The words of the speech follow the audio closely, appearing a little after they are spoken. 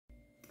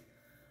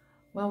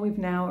Well, we've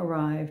now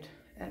arrived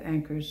at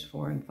anchors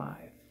 4 and 5.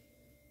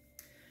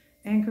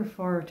 Anchor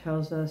 4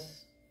 tells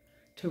us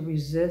to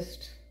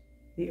resist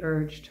the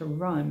urge to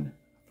run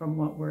from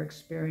what we're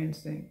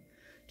experiencing,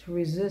 to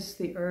resist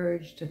the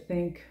urge to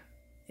think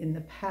in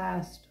the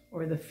past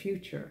or the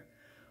future,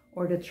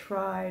 or to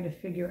try to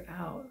figure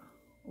out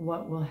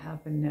what will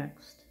happen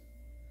next.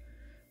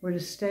 We're to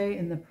stay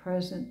in the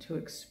present, to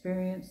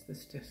experience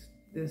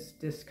this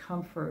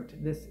discomfort,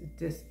 this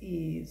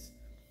dis-ease,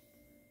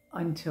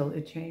 until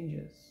it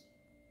changes.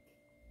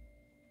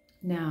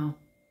 Now,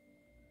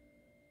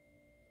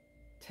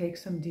 take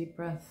some deep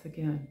breaths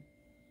again.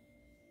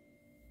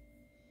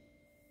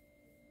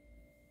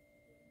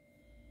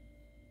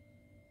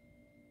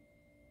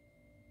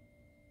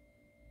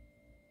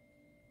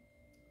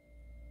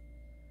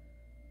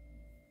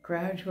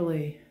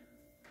 Gradually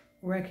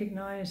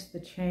recognize the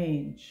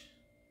change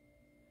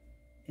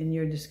in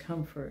your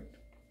discomfort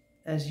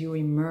as you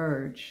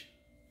emerge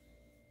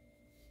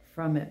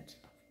from it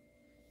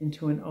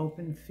into an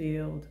open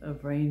field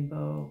of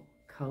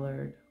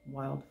rainbow-colored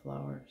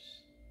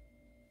wildflowers.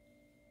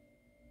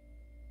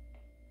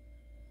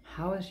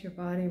 How is your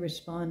body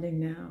responding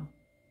now?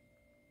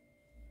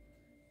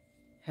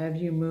 Have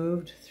you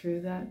moved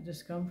through that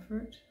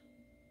discomfort?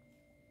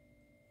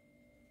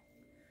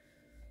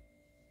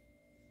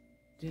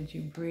 Did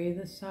you breathe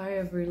a sigh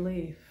of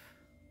relief?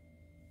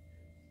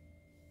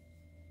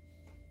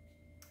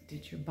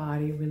 Did your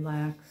body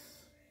relax,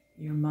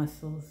 your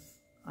muscles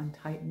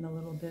untighten a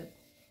little bit?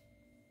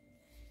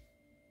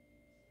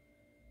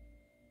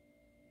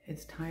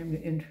 It's time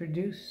to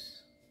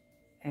introduce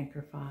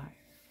Anchor 5.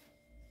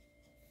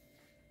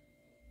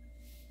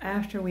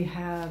 After we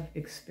have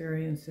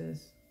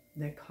experiences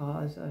that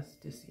cause us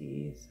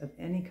dis-ease of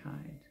any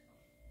kind,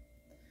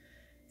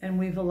 and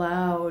we've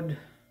allowed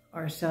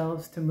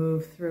ourselves to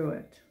move through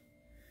it,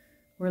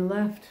 we're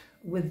left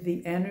with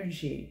the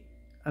energy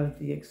of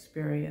the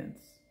experience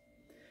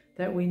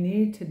that we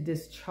need to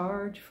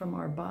discharge from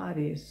our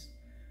bodies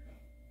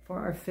for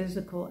our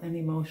physical and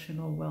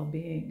emotional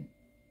well-being.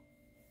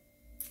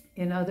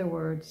 In other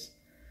words,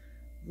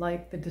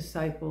 like the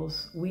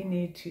disciples, we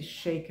need to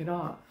shake it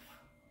off.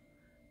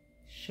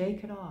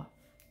 Shake it off.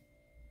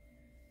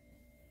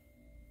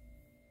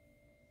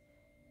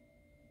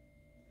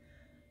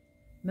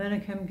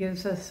 Menachem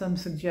gives us some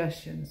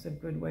suggestions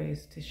of good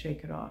ways to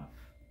shake it off.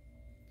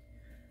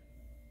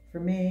 For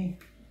me,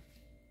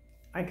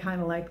 I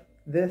kind of like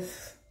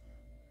this,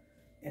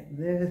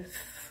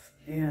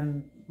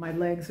 and my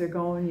legs are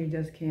going, you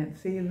just can't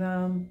see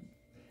them.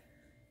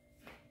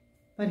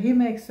 But he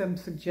makes some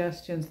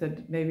suggestions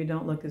that maybe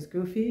don't look as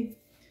goofy,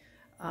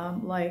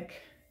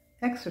 like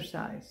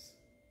exercise,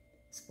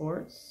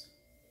 sports,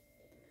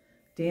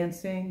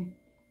 dancing,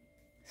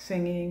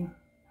 singing,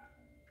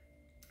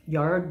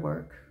 yard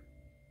work,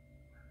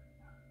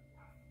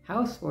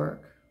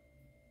 housework.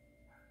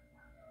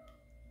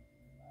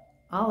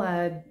 I'll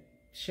add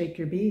shake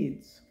your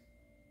beads.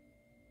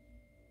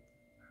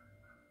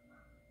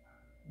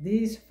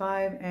 These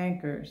 5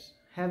 anchors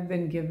have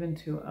been given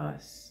to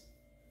us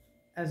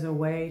as a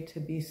way to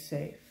be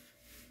safe,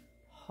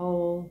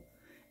 whole,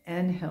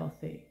 and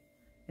healthy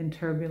in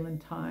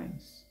turbulent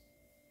times,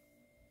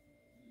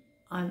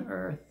 on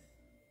earth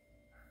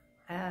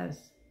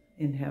as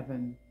in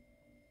heaven.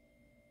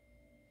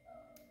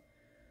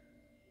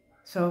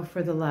 So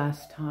for the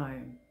last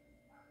time,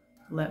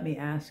 let me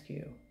ask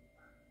you,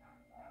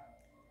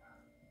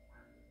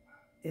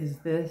 is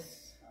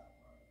this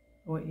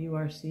what you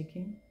are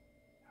seeking?